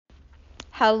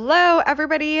Hello,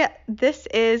 everybody. This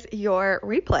is your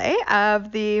replay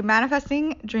of the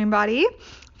Manifesting Dream Body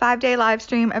 5-day live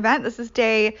stream event. This is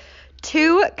day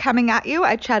 2 coming at you.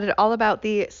 I chatted all about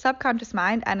the subconscious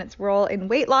mind and its role in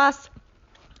weight loss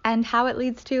and how it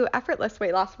leads to effortless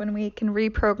weight loss when we can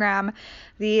reprogram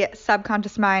the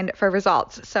subconscious mind for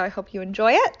results. So I hope you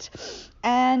enjoy it.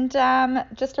 And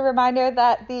just a reminder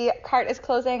that the cart is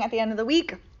closing at the end of the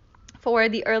week for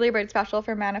the early bird special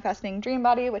for Manifesting Dream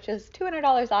Body, which is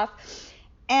 $200 off,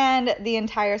 and the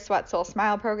entire Sweat Soul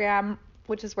Smile program,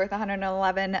 which is worth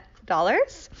 $111.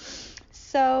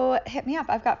 So hit me up.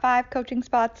 I've got 5 coaching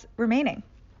spots remaining.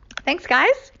 Thanks,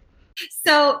 guys.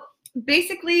 So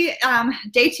basically,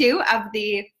 day 2 of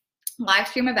the live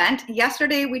stream event.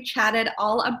 Yesterday we chatted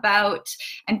all about,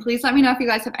 and please let me know if you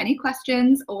guys have any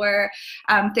questions or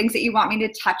things that you want me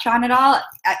to touch on at all,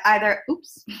 either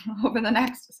over the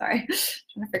next, sorry,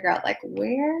 trying to figure out like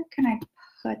where can I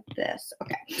put this.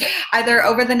 Okay, either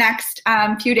over the next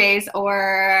few days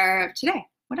or today,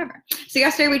 whatever. So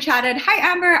yesterday we chatted, hi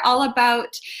Amber, all about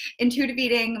intuitive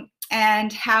eating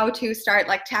and how to start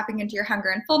like tapping into your hunger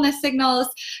and fullness signals,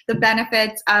 the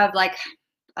benefits of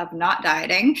not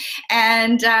dieting,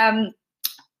 and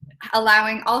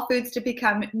allowing all foods to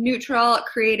become neutral,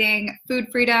 creating food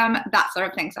freedom, that sort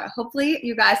of thing. So hopefully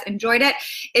you guys enjoyed it.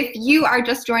 If you are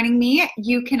just joining me,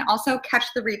 you can also catch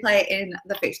the replay in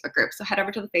the Facebook group. So head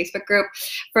over to the Facebook group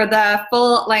for the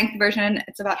full length version.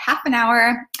 It's about half an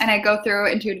hour, and I go through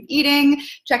intuitive eating,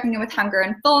 checking in with hunger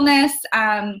and fullness,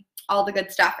 all the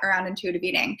good stuff around intuitive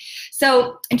eating.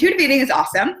 So intuitive eating is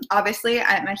awesome. Obviously,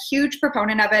 I'm a huge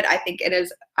proponent of it. I think it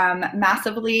is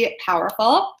massively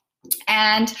powerful.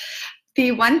 And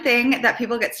the one thing that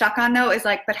people get stuck on though is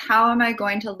like, but how am I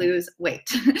going to lose weight?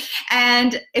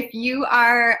 And if you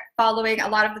are following a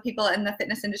lot of the people in the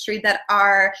fitness industry that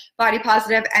are body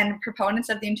positive and proponents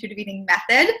of the intuitive eating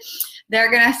method,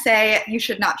 they're gonna say you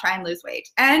should not try and lose weight.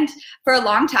 And for a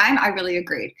long time, I really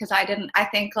agreed, because I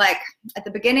think like at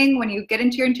the beginning, when you get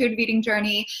into your intuitive eating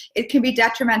journey, it can be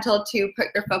detrimental to put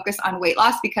your focus on weight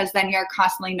loss, because then you're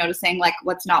constantly noticing like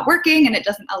what's not working, and it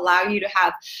doesn't allow you to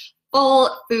have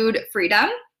full food freedom.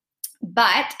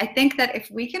 But I think that if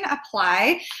we can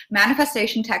apply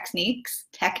manifestation techniques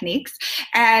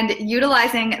and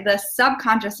utilizing the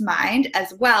subconscious mind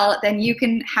as well, then you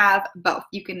can have both.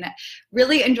 You can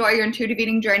really enjoy your intuitive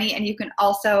eating journey, and you can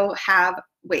also have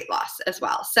weight loss as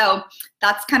well. So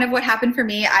that's kind of what happened for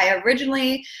me. I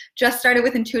originally just started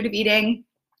with intuitive eating,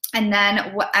 and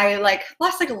then I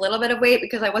lost a little bit of weight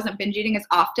because I wasn't binge eating as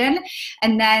often.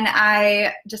 And then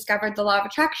I discovered the law of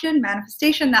attraction,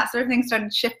 manifestation, that sort of thing,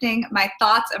 started shifting my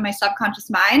thoughts and my subconscious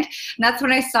mind. And that's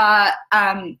when I saw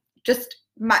just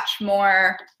much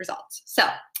more results. So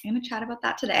I'm going to chat about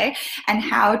that today, and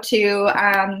how to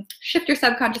shift your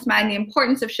subconscious mind, the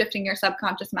importance of shifting your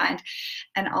subconscious mind,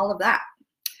 and all of that.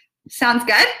 Sounds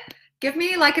good? Give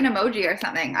me like an emoji or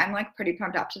something. I'm like pretty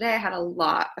pumped up today. I had a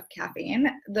lot of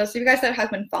caffeine. Those of you guys that have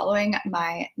been following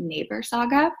my neighbor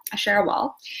saga, I share a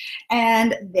wall,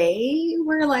 and they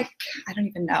were like, I don't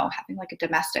even know, having like a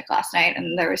domestic last night,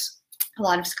 and there was a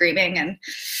lot of screaming, and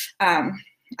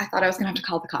I thought I was gonna have to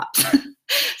call the cops.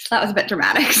 So that was a bit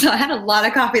dramatic. So I had a lot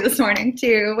of coffee this morning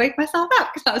to wake myself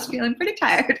up, because I was feeling pretty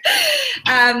tired.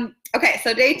 Okay,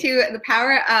 so day 2, the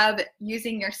power of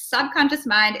using your subconscious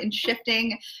mind in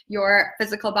shifting your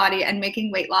physical body and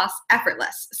making weight loss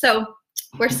effortless. So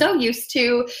we're so used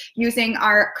to using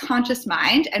our conscious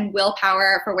mind and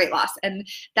willpower for weight loss, and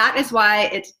that is why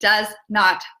it does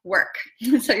not work.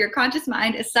 So your conscious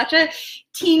mind is such a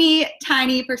teeny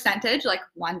tiny percentage, like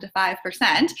 1 to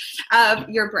 5% of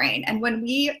your brain. And when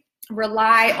we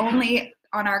rely only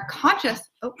on our conscious,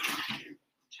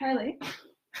 Charlie,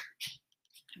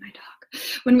 my dog.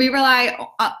 When we rely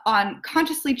on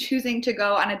consciously choosing to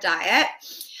go on a diet,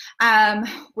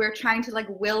 we're trying to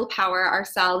willpower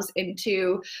ourselves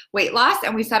into weight loss,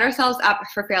 and we set ourselves up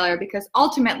for failure, because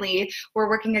ultimately we're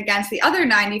working against the other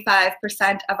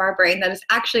 95% of our brain that is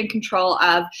actually in control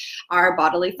of our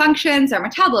bodily functions, our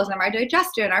metabolism, our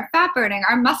digestion, our fat burning,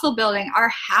 our muscle building,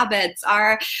 our habits,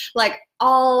 our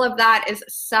all of that is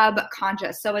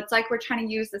subconscious. So it's like we're trying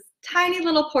to use this tiny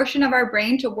little portion of our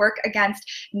brain to work against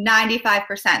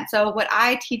 95%. So what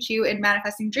I teach you in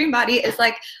Manifesting Dream Body is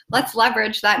let's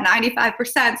leverage that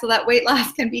 95% so that weight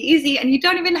loss can be easy, and you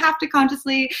don't even have to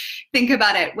consciously think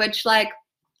about it, which I'm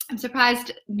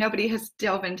surprised nobody has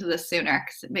dove into this sooner,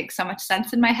 because it makes so much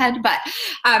sense in my head. But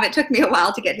it took me a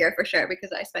while to get here for sure,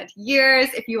 because I spent years,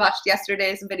 if you watched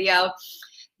yesterday's video,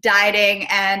 dieting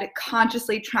and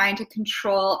consciously trying to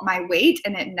control my weight,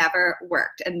 and it never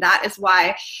worked. And that is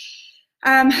why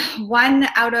Only one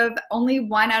out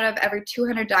of every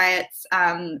 200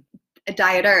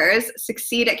 dieters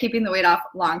succeed at keeping the weight off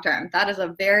long term. That is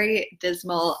a very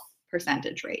dismal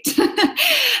percentage rate.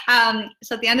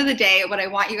 So at the end of the day, what I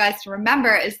want you guys to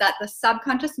remember is that the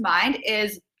subconscious mind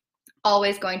is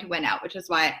always going to win out, which is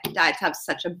why diets have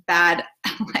such a bad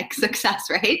success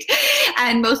rate.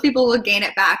 And most people will gain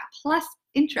it back plus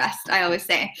interest, I always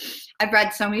say. I've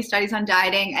read so many studies on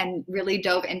dieting and really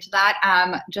dove into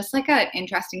that. Just like an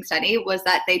interesting study was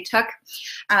that they took,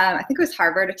 I think it was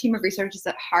Harvard, a team of researchers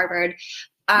at Harvard,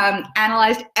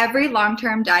 analyzed every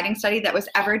long-term dieting study that was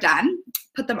ever done,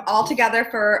 put them all together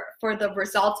for the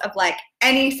results of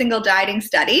any single dieting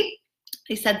study.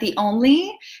 They said the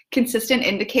only consistent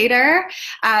indicator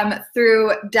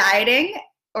through dieting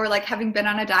or having been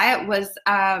on a diet was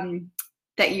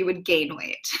that you would gain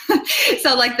weight.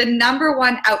 So the number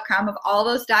one outcome of all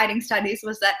those dieting studies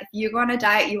was that if you go on a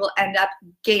diet, you will end up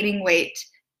gaining weight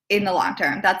in the long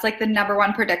term. That's the number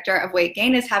one predictor of weight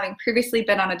gain, is having previously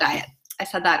been on a diet. I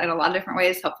said that in a lot of different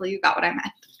ways. Hopefully you got what I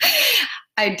meant.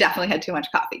 I definitely had too much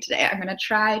coffee today. I'm going to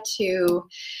try to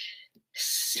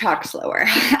talk slower.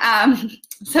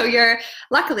 So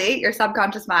luckily your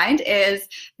subconscious mind is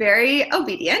very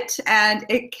obedient, and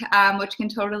which can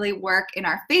totally work in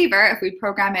our favor if we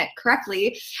program it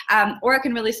correctly, or it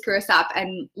can really screw us up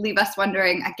and leave us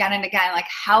wondering again and again,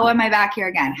 how am I back here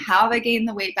again? How have I gained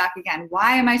the weight back again?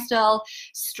 Why am I still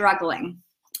struggling?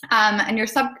 And your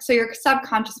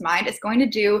subconscious mind is going to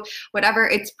do whatever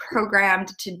it's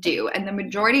programmed to do. And the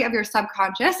majority of your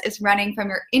subconscious is running from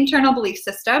your internal belief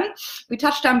system. We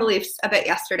touched on beliefs a bit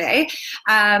yesterday,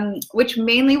 which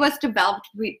mainly was developed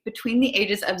between the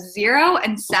ages of 0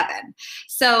 and 7.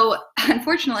 So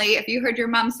unfortunately, if you heard your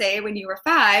mom say when you were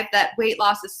 5 that weight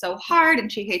loss is so hard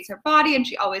and she hates her body and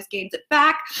she always gains it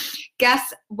back,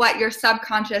 guess what your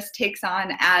subconscious takes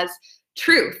on as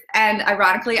truth. And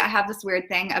ironically, I have this weird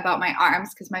thing about my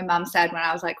arms, because my mom said when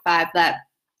I was 5 that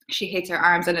she hates her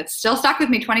arms, and it's still stuck with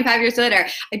me 25 years later.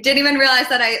 I didn't even realize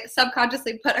that I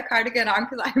subconsciously put a cardigan on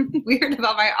because I'm weird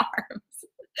about my arms.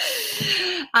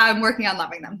 I'm working on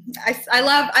loving them. I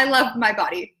love my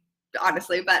body,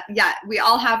 honestly, but yeah, we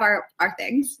all have our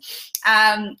things.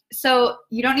 So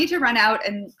you don't need to run out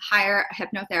and hire a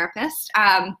hypnotherapist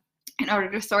in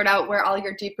order to sort out where all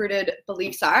your deep-rooted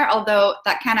beliefs are, although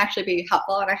that can actually be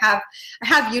helpful. And I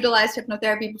have utilized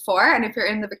hypnotherapy before, and if you're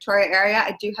in the Victoria area,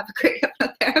 I do have a great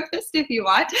hypnotherapist if you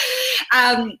want.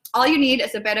 All you need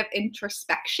is a bit of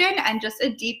introspection and just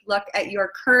a deep look at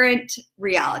your current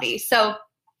reality. So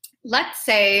let's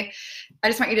say, I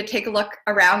just want you to take a look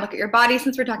around, look at your body,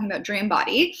 since we're talking about dream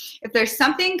body. If there's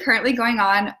something currently going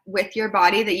on with your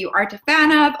body that you aren't a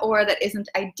fan of or that isn't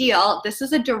ideal, this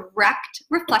is a direct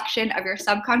reflection of your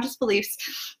subconscious beliefs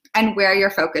and where your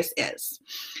focus is.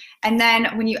 And then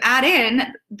when you add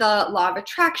in the law of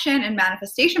attraction and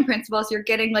manifestation principles, you're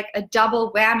getting a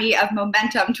double whammy of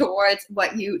momentum towards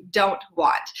what you don't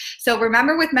want. So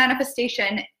remember, with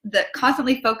manifestation,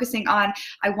 constantly focusing on,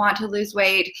 I want to lose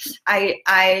weight,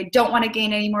 I don't want to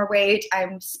gain any more weight,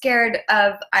 I'm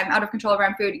out of control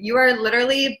around food. You are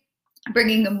literally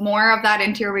bringing more of that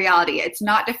into your reality. It's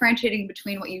not differentiating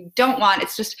between what you don't want.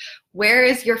 It's just, where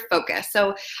is your focus?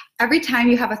 So every time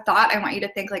you have a thought, I want you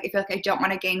to think, if you're I don't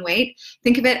want to gain weight,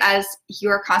 think of it as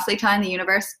you're constantly telling the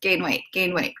universe, gain weight,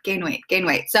 gain weight, gain weight, gain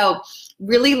weight. So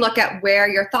really look at where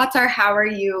your thoughts are. How are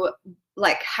you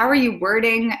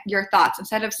wording your thoughts?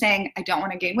 Instead of saying, I don't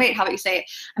want to gain weight, how about you say,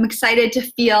 I'm excited to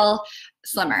feel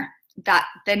slimmer?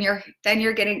 Then you're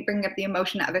bringing up the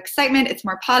emotion of excitement. It's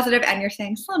more positive, and you're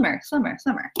saying slimmer, slimmer,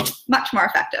 slimmer. Much more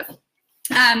effective.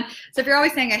 So if you're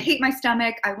always saying, I hate my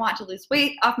stomach, I want to lose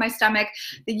weight off my stomach,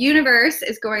 the universe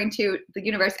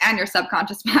and your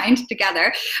subconscious mind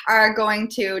together are going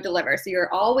to deliver. So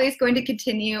you're always going to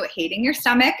continue hating your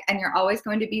stomach, and you're always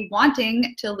going to be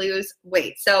wanting to lose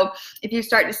weight. So if you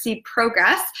start to see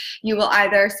progress, you will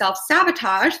either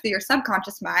self-sabotage through your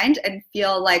subconscious mind and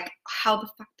feel how the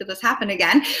fuck did this happen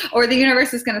again? Or the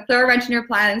universe is going to throw a wrench in your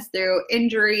plans through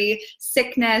injury,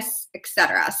 sickness,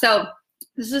 etc. So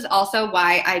this is also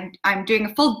why I'm doing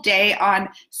a full day on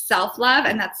self-love,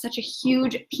 and that's such a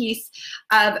huge piece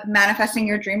of manifesting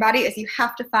your dream body, is you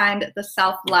have to find the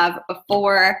self-love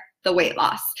before the weight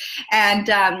loss. And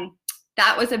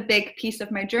that was a big piece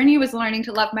of my journey, was learning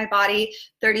to love my body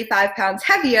 35 pounds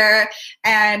heavier,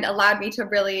 and allowed me to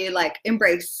really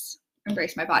embrace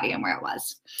my body and where it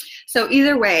was. So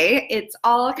either way, it's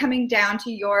all coming down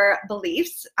to your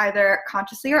beliefs, either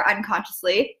consciously or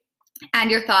unconsciously,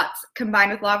 and your thoughts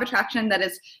combined with law of attraction that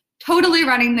is totally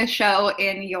running the show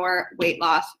in your weight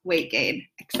loss, weight gain,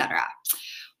 etc.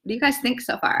 what do you guys think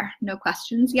so far? No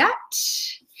questions yet?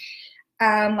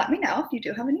 Let me know if you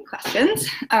do have any questions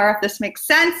or if this makes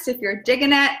sense, if you're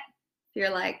digging it, if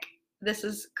you're like, this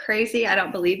is crazy, I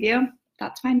don't believe you,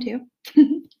 that's fine too.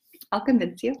 I'll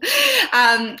convince you.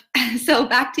 So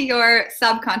back to your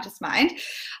subconscious mind.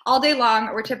 All day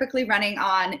long, we're typically running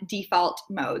on default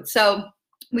mode. So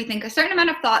we think a certain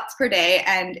amount of thoughts per day,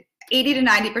 and 80 to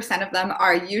 90% of them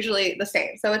are usually the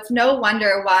same. So it's no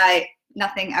wonder why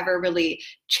nothing ever really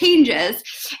changes.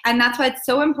 And that's why it's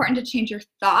so important to change your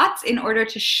thoughts in order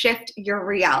to shift your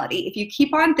reality. If you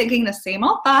keep on thinking the same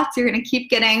old thoughts, you're going to keep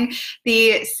getting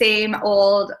the same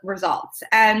old results.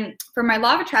 And for my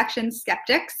law of attraction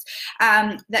skeptics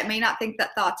that may not think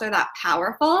that thoughts are that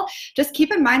powerful, just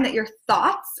keep in mind that your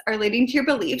thoughts are leading to your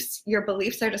beliefs. Your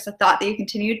beliefs are just a thought that you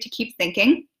continue to keep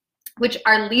thinking, which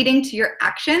are leading to your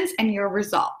actions and your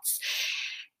results.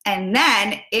 And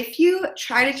then if you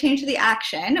try to change the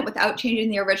action without changing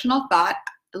the original thought,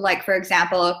 like for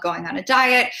example, going on a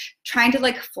diet, trying to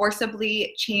like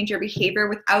forcibly change your behavior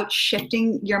without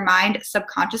shifting your mind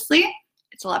subconsciously,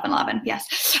 it's 11:11,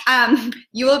 yes.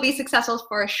 You will be successful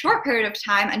for a short period of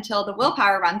time until the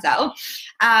willpower runs out,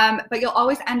 but you'll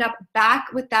always end up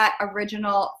back with that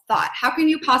original thought. How can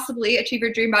you possibly achieve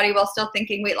your dream body while still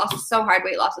thinking weight loss is so hard,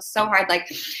 weight loss is so hard?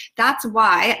 Like, that's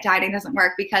why dieting doesn't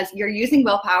work, because you're using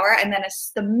willpower, and then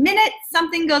the minute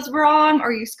something goes wrong,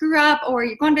 or you screw up, or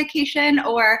you go on vacation,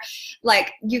 or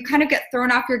like you kind of get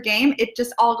thrown off your game, it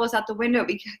just all goes out the window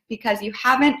because you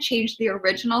haven't changed the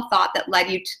original thought that led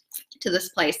you to this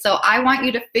place. So I want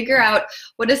you to figure out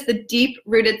what is the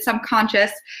deep-rooted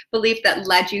subconscious belief that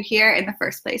led you here in the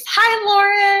first place. Hi,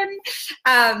 Lauren.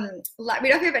 Let me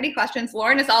know if you have any questions.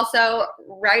 Lauren is also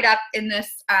right up in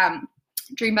this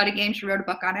Dream Body game. She wrote a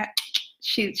book on it.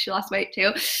 She lost weight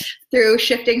too through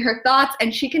shifting her thoughts,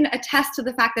 and she can attest to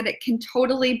the fact that it can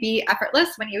totally be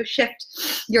effortless when you shift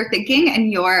your thinking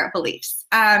and your beliefs.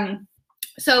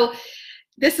 So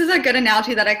this is a good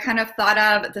analogy that I kind of thought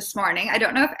of this morning. I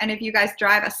don't know if any of you guys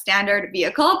drive a standard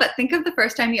vehicle, but think of the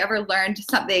first time you ever learned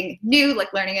something new,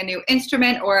 like learning a new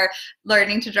instrument or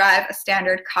learning to drive a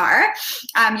standard car.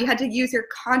 You had to use your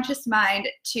conscious mind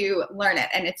to learn it,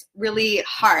 and it's really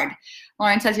hard.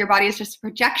 Lauren says your body is just a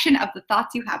projection of the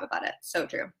thoughts you have about it. So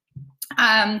true.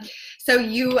 So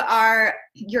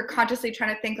you're consciously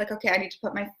trying to think like, okay, I need to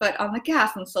put my foot on the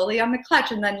gas and slowly on the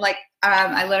clutch. And then like,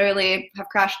 I literally have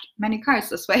crashed many cars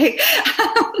this way.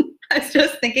 I was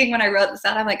just thinking when I wrote this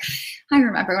out, I'm like, I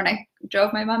remember when I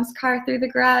drove my mom's car through the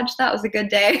garage. That was a good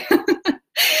day.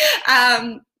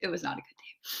 It was not a good day.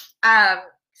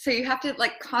 So you have to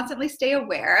like constantly stay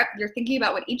aware. You're thinking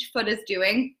about what each foot is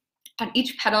doing. On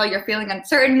each pedal, you're feeling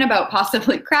uncertain about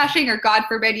possibly crashing, or God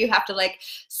forbid, you have to like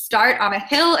start on a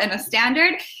hill in a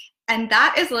standard. And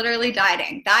that is literally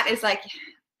dieting. That is like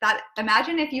that.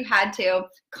 Imagine if you had to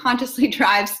consciously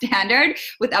drive standard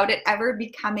without it ever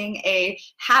becoming a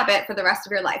habit for the rest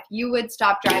of your life. You would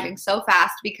stop driving so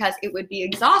fast because it would be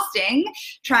exhausting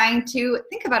trying to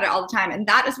think about it all the time. And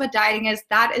that is what dieting is.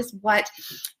 That is what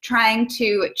trying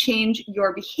to change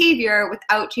your behavior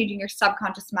without changing your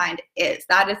subconscious mind is.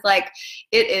 That is like,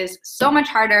 it is so much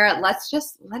harder. Let's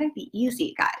just let it be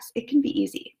easy, guys. It can be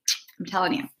easy. I'm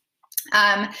telling you.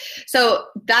 So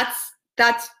that's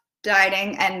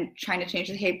dieting and trying to change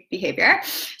the behavior.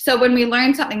 So when we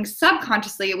learn something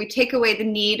subconsciously, we take away the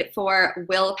need for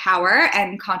willpower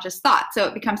and conscious thought. So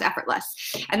it becomes effortless.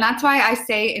 And that's why I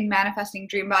say in Manifesting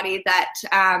Dream Body that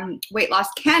weight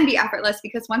loss can be effortless,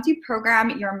 because once you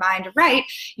program your mind right,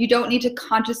 you don't need to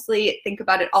consciously think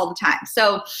about it all the time.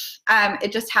 So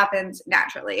it just happens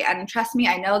naturally. And trust me,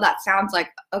 I know that sounds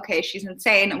like, okay, she's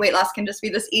insane. Weight loss can just be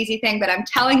this easy thing, but I'm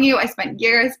telling you, I spent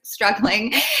years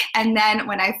struggling. And then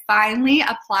when I finally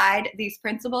applied these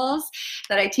principles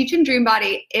that I teach in Dream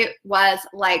Body, it was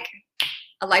like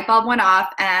a light bulb went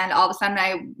off, and all of a sudden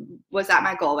I was at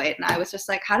my goal weight, and I was just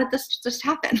like, how did this just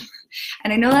happen?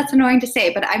 And I know that's annoying to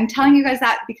say, but I'm telling you guys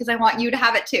that because I want you to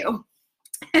have it too.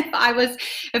 If I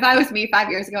was me 5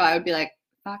 years ago, I would be like,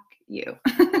 fuck you.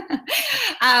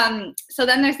 So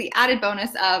then there's the added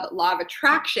bonus of law of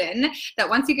attraction, that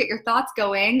once you get your thoughts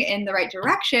going in the right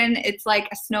direction, it's like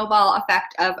a snowball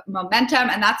effect of momentum,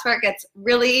 and that's where it gets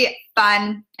really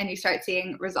fun and you start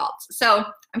seeing results. So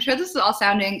I'm sure this is all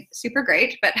sounding super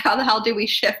great, but how the hell do we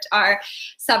shift our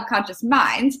subconscious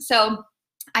minds? So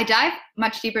I dive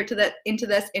much deeper into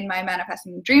this in my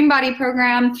Manifesting Dream Body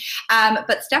program.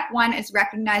 But step one is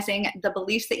recognizing the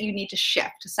beliefs that you need to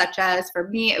shift, such as for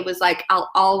me, it was like, I'll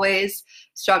always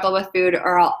struggle with food,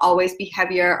 or I'll always be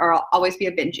heavier, or I'll always be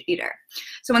a binge eater.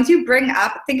 So once you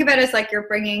think of it as like you're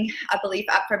bringing a belief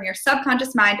up from your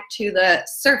subconscious mind to the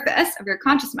surface of your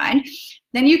conscious mind,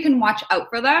 then you can watch out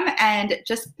for them and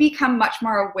just become much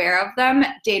more aware of them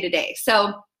day to day.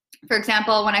 So for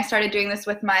example, when I started doing this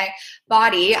with my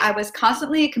body, I was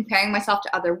constantly comparing myself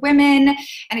to other women.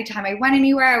 Anytime I went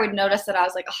anywhere, I would notice that I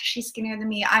was like, oh, she's skinnier than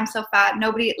me. I'm so fat.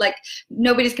 Nobody's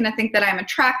going to think that I'm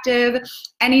attractive.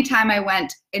 Anytime I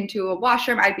went into a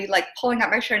washroom, I'd be like pulling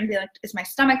up my shirt and be like, does my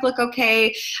stomach look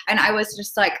okay? And I was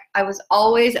just like, I was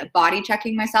always body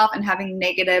checking myself and having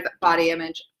negative body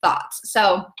image thoughts.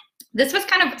 So this was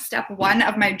kind of step one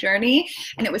of my journey,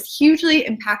 and it was hugely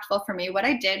impactful for me. What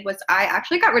I did was I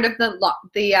actually got rid of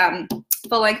the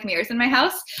full-length mirrors in my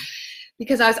house,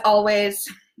 because I was always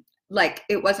like,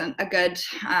 it wasn't a good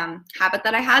habit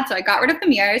that I had. So I got rid of the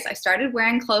mirrors. I started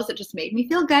wearing clothes that just made me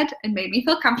feel good and made me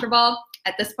feel comfortable.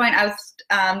 At this point, I was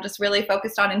just really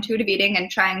focused on intuitive eating and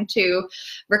trying to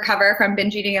recover from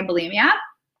binge eating and bulimia.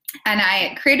 And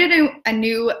I created a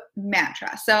new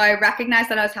mantra. So I recognized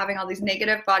that I was having all these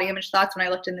negative body image thoughts when I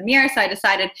looked in the mirror. So I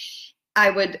decided I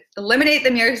would eliminate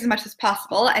the mirrors as much as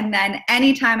possible. And then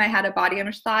anytime I had a body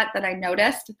image thought that I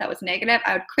noticed that was negative,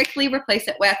 I would quickly replace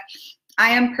it with,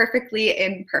 I am perfectly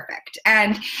imperfect.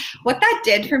 And what that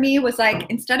did for me was like,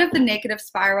 instead of the negative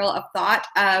spiral of thought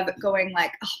of going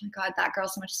like, oh my God, that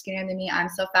girl's so much skinnier than me. I'm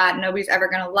so fat. Nobody's ever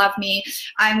going to love me.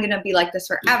 I'm going to be like this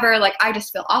forever. Like, I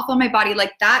just feel awful in my body.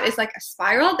 Like, that is like a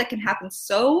spiral that can happen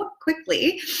so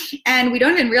quickly. And we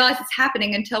don't even realize it's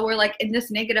happening until we're like in this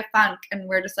negative funk. And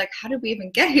we're just like, how did we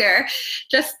even get here?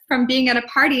 Just from being at a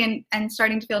party and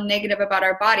starting to feel negative about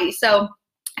our body. So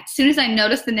as soon as I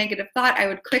noticed the negative thought, I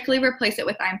would quickly replace it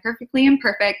with I'm perfectly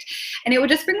imperfect. And it would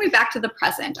just bring me back to the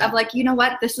present of like, you know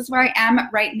what, this is where I am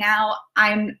right now.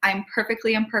 I'm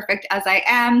perfectly imperfect as I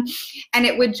am. And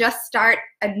it would just start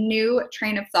a new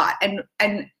train of thought. And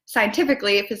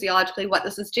scientifically, physiologically, what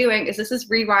this is doing is this is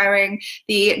rewiring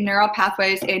the neural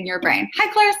pathways in your brain.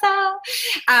 Hi,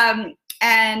 Clarissa.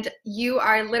 And you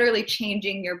are literally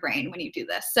changing your brain when you do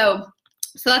this. So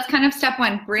that's kind of step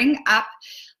one.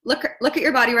 Look at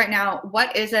your body right now.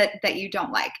 What is it that you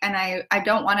don't like? And I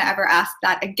don't want to ever ask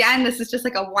that again. This is just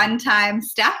like a one-time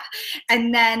step.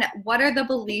 And then what are the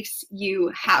beliefs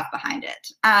you have behind it?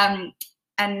 I'm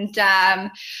going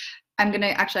to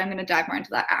dive more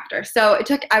into that after. So it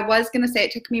took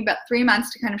me about 3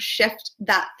 months to kind of shift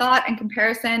that thought and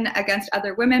comparison against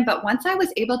other women. But once I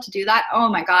was able to do that, oh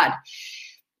my God,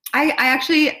 I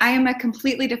am a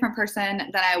completely different person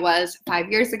than I was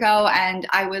 5 years ago. And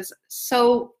I was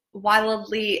so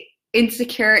wildly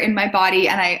insecure in my body.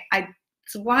 And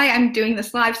it's why I'm doing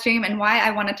this live stream and why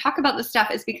I want to talk about this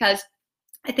stuff is because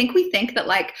I think we think that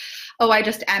like, oh, I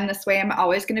just am this way. I'm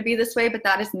always going to be this way. But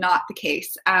that is not the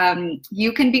case.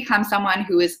 You can become someone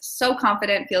who is so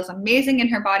confident, feels amazing in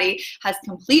her body, has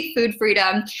complete food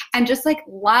freedom, and just like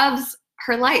loves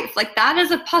her life. Like, that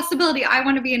is a possibility. I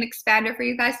want to be an expander for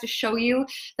you guys to show you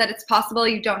that it's possible.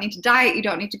 You don't need to diet. You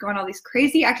don't need to go on all these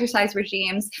crazy exercise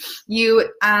regimes. You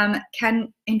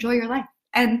can enjoy your life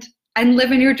and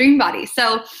live in your dream body.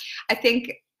 So I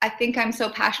think I'm so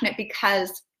passionate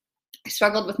because I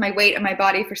struggled with my weight and my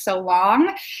body for so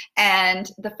long. And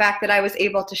the fact that I was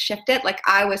able to shift it, like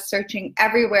I was searching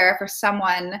everywhere for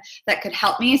someone that could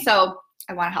help me. So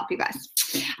I want to help you guys.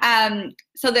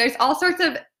 So there's all sorts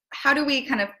of, how do we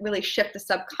kind of really shift the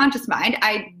subconscious mind?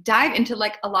 I dive into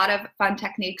like a lot of fun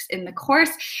techniques in the course,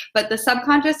 but the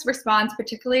subconscious responds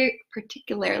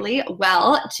particularly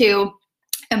well to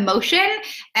emotion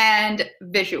and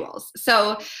visuals.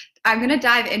 So I'm going to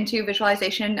dive into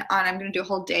visualization I'm going to do a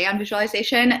whole day on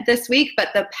visualization this week, but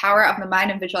the power of the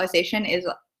mind and visualization is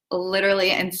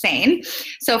literally insane.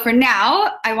 So for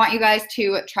now, I want you guys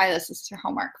to try this. This is your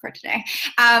homework for today.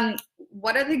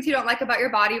 What are the things you don't like about your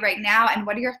body right now, and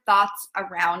what are your thoughts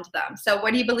around them? So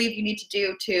what do you believe you need to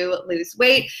do to lose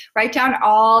weight? Write down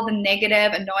all the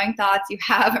negative, annoying thoughts you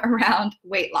have around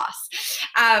weight loss.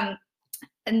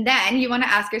 And then you want to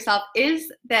ask yourself, is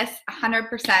this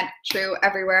 100% true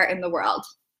everywhere in the world?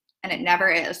 And it never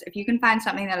is. If you can find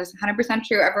something that is 100%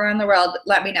 true everywhere in the world,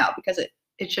 let me know, because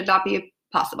it should not be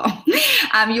possible.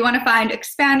 You want to find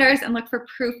expanders and look for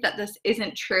proof that this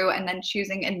isn't true, and then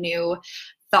choosing a new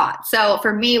thought. So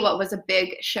for me, what was a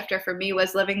big shifter for me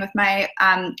was living with my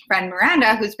friend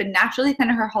Miranda, who's been naturally thin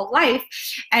her whole life.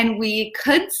 And we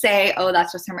could say, oh,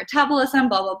 that's just her metabolism,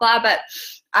 blah, blah, blah. But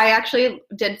I actually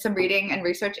did some reading and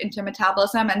research into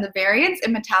metabolism, and the variance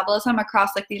in metabolism across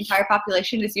like the entire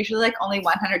population is usually like only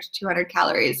 100 to 200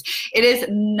 calories. It is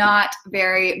not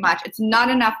very much. It's not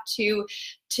enough to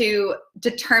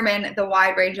determine the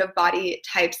wide range of body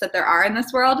types that there are in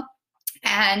this world.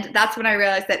 And that's when I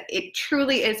realized that it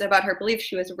truly is about her belief.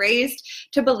 She was raised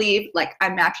to believe like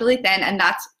I'm naturally thin, and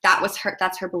that's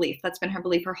her belief. That's been her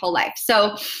belief her whole life.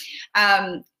 So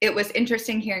it was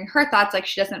interesting hearing her thoughts. Like,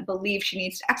 she doesn't believe she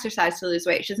needs to exercise to lose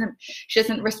weight. She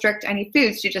doesn't restrict any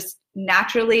foods. She just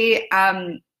naturally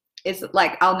is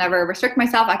like, I'll never restrict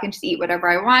myself. I can just eat whatever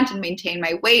I want and maintain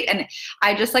my weight. And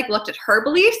I just like looked at her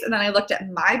beliefs, and then I looked at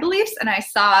my beliefs, and I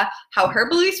saw how her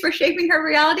beliefs were shaping her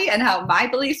reality and how my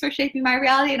beliefs were shaping my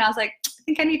reality. And I was like, I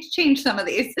think I need to change some of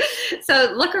these.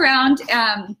 So look around,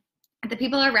 the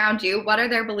people around you, what are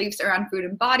their beliefs around food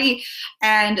and body,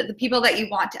 and the people that you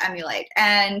want to emulate.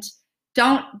 And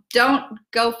don't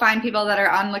go find people that are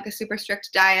on like a super strict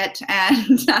diet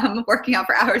and working out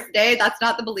for hours a day. That's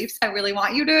not the beliefs I really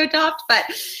want you to adopt, but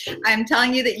I'm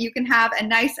telling you that you can have a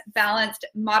nice, balanced,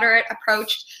 moderate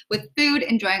approach with food,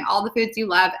 enjoying all the foods you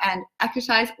love, and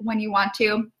exercise when you want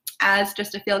to as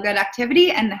just a feel-good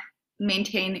activity, and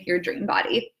maintain your dream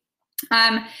body.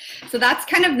 So that's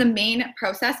kind of the main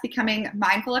process, becoming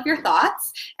mindful of your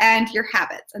thoughts and your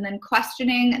habits, and then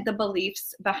questioning the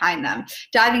beliefs behind them,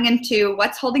 diving into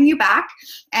what's holding you back,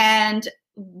 and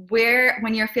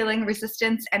when you're feeling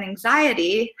resistance and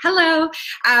anxiety,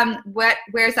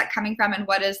 where is that coming from, and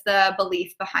what is the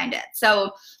belief behind it?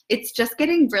 So it's just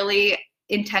getting really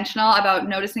intentional about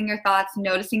noticing your thoughts,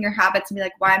 noticing your habits, and be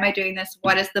like, why am I doing this?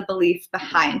 What is the belief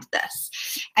behind this?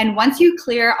 And once you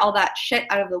clear all that shit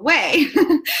out of the way,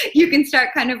 you can start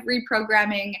kind of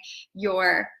reprogramming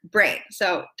your brain.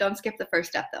 So don't skip the first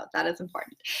step though, that is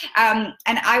important. And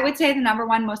I would say the number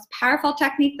one most powerful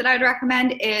technique that I would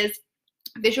recommend is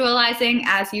visualizing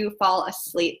as you fall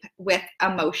asleep with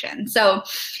emotion. So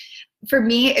for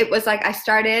me, it was like I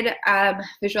started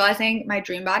visualizing my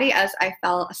dream body as I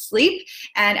fell asleep.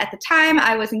 And at the time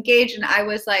I was engaged, and I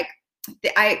was like,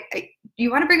 you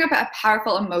want to bring up a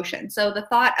powerful emotion. So the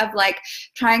thought of like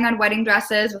trying on wedding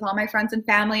dresses with all my friends and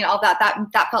family and all that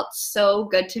felt so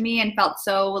good to me, and felt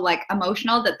so like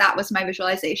emotional, that was my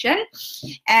visualization.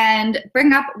 And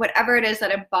bring up whatever it is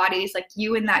that embodies like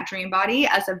you in that dream body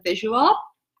as a visual,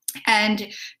 and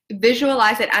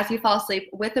visualize it as you fall asleep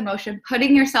with emotion,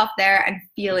 putting yourself there and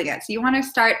feeling it. So you want to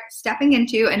start stepping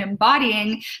into and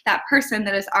embodying that person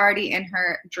that is already in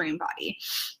her dream body.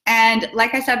 And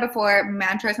like I said before,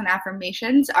 mantras and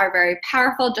affirmations are very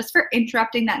powerful just for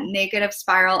interrupting that negative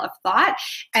spiral of thought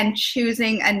and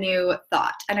choosing a new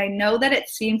thought. And I know that it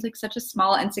seems like such a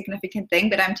small, insignificant thing,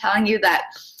 but I'm telling you that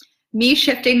me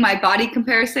shifting my body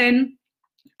comparison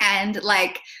and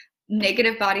like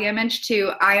negative body image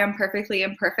to I am perfectly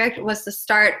imperfect was the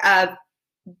start of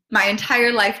my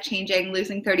entire life changing,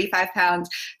 losing 35 pounds,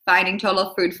 finding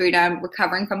total food freedom,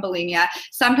 recovering from bulimia.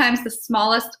 Sometimes the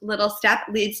smallest little step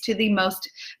leads to the most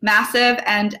massive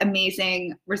and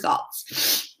amazing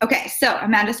results. Okay, so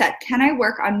Amanda said, can I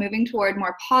work on moving toward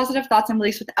more positive thoughts and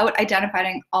beliefs without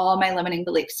identifying all my limiting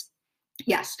beliefs?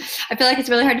 Yes. I feel like it's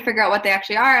really hard to figure out what they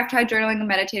actually are. I've tried journaling and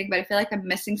meditating, but I feel like I'm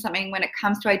missing something when it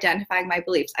comes to identifying my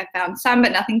beliefs. I found some,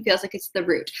 but nothing feels like it's the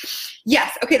root.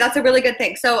 Yes. Okay. That's a really good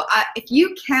thing. So if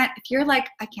you're like,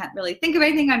 I can't really think of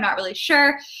anything, I'm not really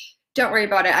sure, don't worry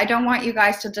about it. I don't want you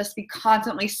guys to just be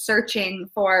constantly searching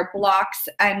for blocks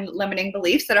and limiting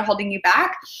beliefs that are holding you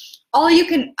back. All you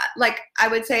can, like I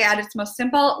would say at its most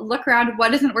simple, look around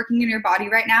what isn't working in your body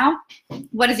right now.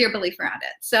 What is your belief around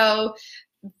it? So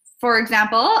for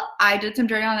example, I did some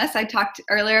journaling on this. I talked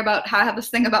earlier about how I have this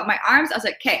thing about my arms. I was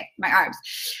like, okay, my arms.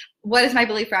 What is my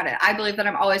belief around it? I believe that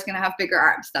I'm always going to have bigger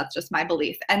arms. That's just my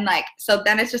belief. And like, so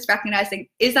then it's just recognizing,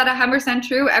 is that 100%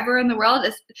 true ever in the world?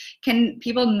 Can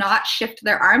people not shift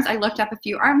their arms? I looked up a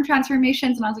few arm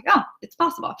transformations and I was like, oh, it's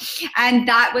possible. And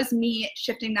that was me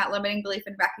shifting that limiting belief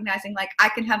and recognizing like I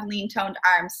can have lean toned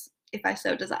arms if I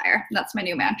so desire. That's my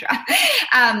new mantra.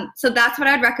 So that's what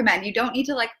I'd recommend. You don't need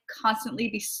to like constantly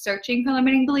be searching for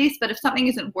limiting beliefs, but if something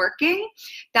isn't working,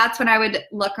 that's when I would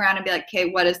look around and be like, okay,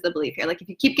 what is the belief here? Like if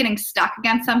you keep getting stuck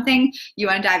against something, you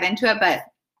want to dive into it, but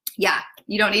yeah,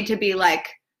 you don't need to be like,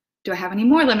 do I have any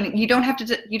more limiting? You don't have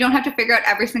to figure out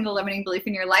every single limiting belief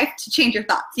in your life to change your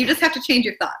thoughts. You just have to change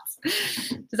your thoughts.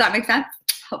 Does that make sense?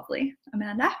 Hopefully,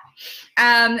 Amanda.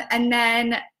 And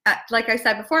then, like I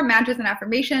said before, mantras and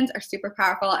affirmations are super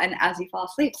powerful and as you fall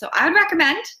asleep. So I would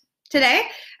recommend today,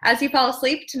 as you fall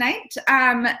asleep tonight,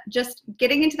 just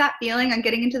getting into that feeling and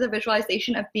getting into the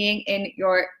visualization of being in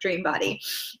your dream body.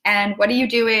 And what are you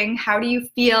doing? How do you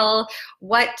feel?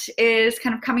 What is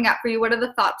kind of coming up for you? What are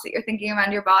the thoughts that you're thinking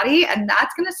around your body? And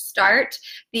that's going to start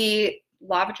the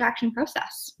law of attraction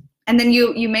process. And then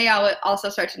you may also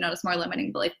start to notice more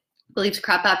limiting beliefs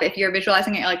crop up. If you're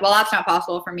visualizing it, you're like, well, that's not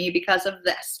possible for me because of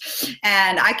this.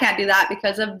 And I can't do that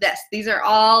because of this. These are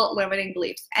all limiting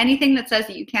beliefs. Anything that says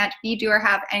that you can't be, do, or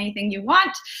have anything you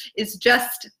want is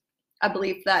just a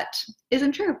belief that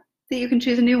isn't true, that you can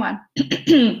choose a new one.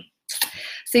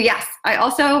 So yes, I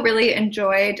also really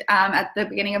enjoyed at the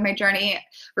beginning of my journey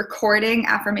recording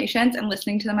affirmations and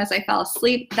listening to them as I fell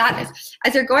asleep. That is,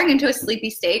 as you're going into a sleepy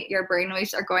state, your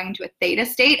brainwaves are going into a theta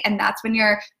state, and that's when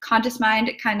your conscious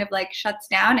mind kind of like shuts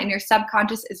down and your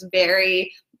subconscious is very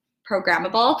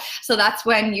programmable. So that's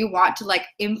when you want to like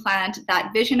implant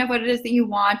that vision of what it is that you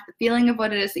want, the feeling of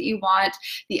what it is that you want,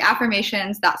 the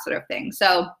affirmations, that sort of thing.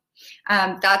 So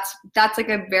that's like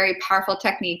a very powerful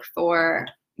technique for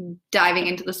diving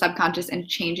into the subconscious and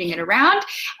changing it around.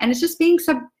 And it's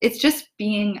just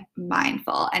being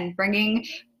mindful and bringing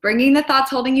the thoughts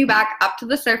holding you back up to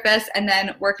the surface and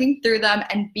then working through them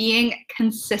and being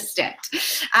consistent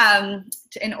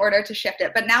in order to shift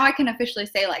it. But now I can officially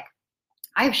say, like,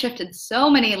 I've shifted so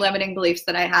many limiting beliefs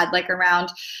that I had, like around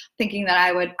thinking that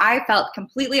I felt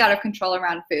completely out of control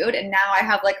around food. And now I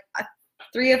have like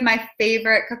 3 of my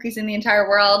favorite cookies in the entire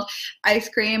world, ice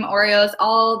cream, Oreos,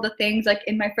 all the things like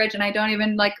in my fridge, and I don't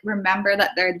even like remember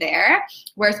that they're there.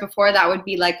 Whereas before that would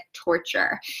be like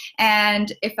torture.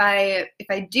 And if I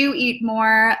do eat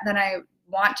more than I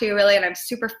want to really, and I'm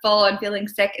super full and feeling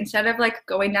sick, instead of like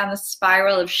going down the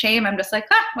spiral of shame, I'm just like,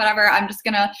 whatever,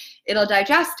 it'll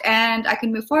digest and I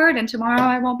can move forward, and tomorrow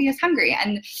I won't be as hungry.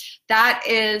 And that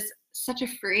is such a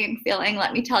freeing feeling,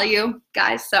 let me tell you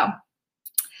guys. So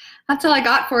that's all I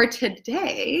got for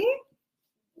today.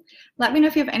 Let me know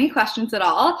if you have any questions at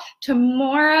all.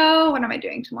 Tomorrow, what am I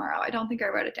doing tomorrow? I don't think I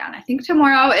wrote it down. I think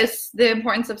tomorrow is the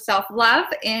importance of self-love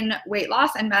in weight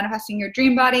loss and manifesting your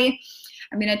dream body.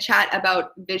 I'm going to chat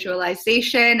about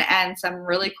visualization and some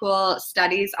really cool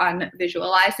studies on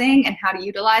visualizing and how to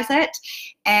utilize it.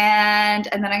 And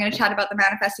then I'm going to chat about the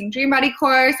Manifesting Dream Body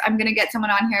course. I'm going to get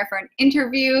someone on here for an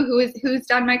interview who's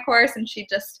done my course, and she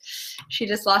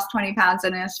just lost 20 pounds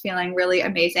and is feeling really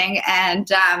amazing.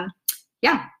 And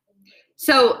yeah,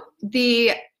 so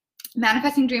the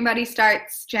Manifesting Dream Body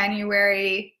starts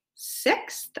January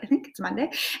 6th, I think it's Monday,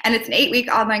 and it's an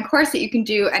 8-week online course that you can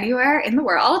do anywhere in the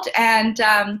world. And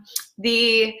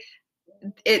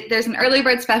there's an early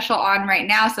bird special on right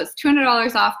now, so it's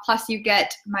 $200 off, plus you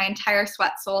get my entire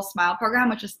Sweat Soul Smile program,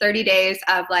 which is 30 days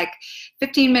of like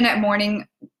 15-minute morning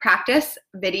practice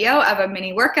video of a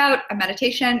mini workout, a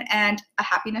meditation, and a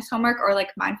happiness homework or like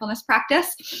mindfulness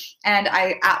practice. And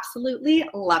I absolutely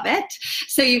love it.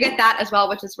 So you get that as well,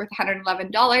 which is worth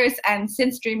 $111. And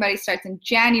since Dream Body starts in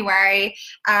January,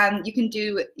 you can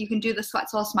do the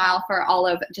Sweat Soul Smile for all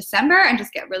of December and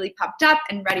just get really pumped up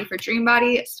and ready for Dream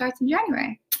Body. It starts in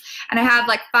January. And I have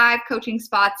like 5 coaching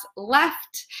spots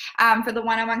left for the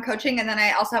one-on-one coaching. And then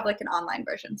I also have like an online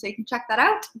version. So you can check that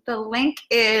out. The link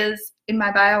is in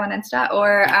my bio on Insta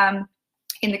or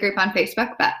in the group on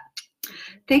Facebook. But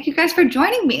thank you guys for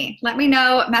joining me. Let me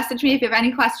know, message me if you have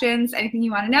any questions, anything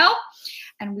you want to know,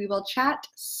 and we will chat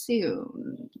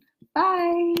soon.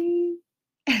 Bye.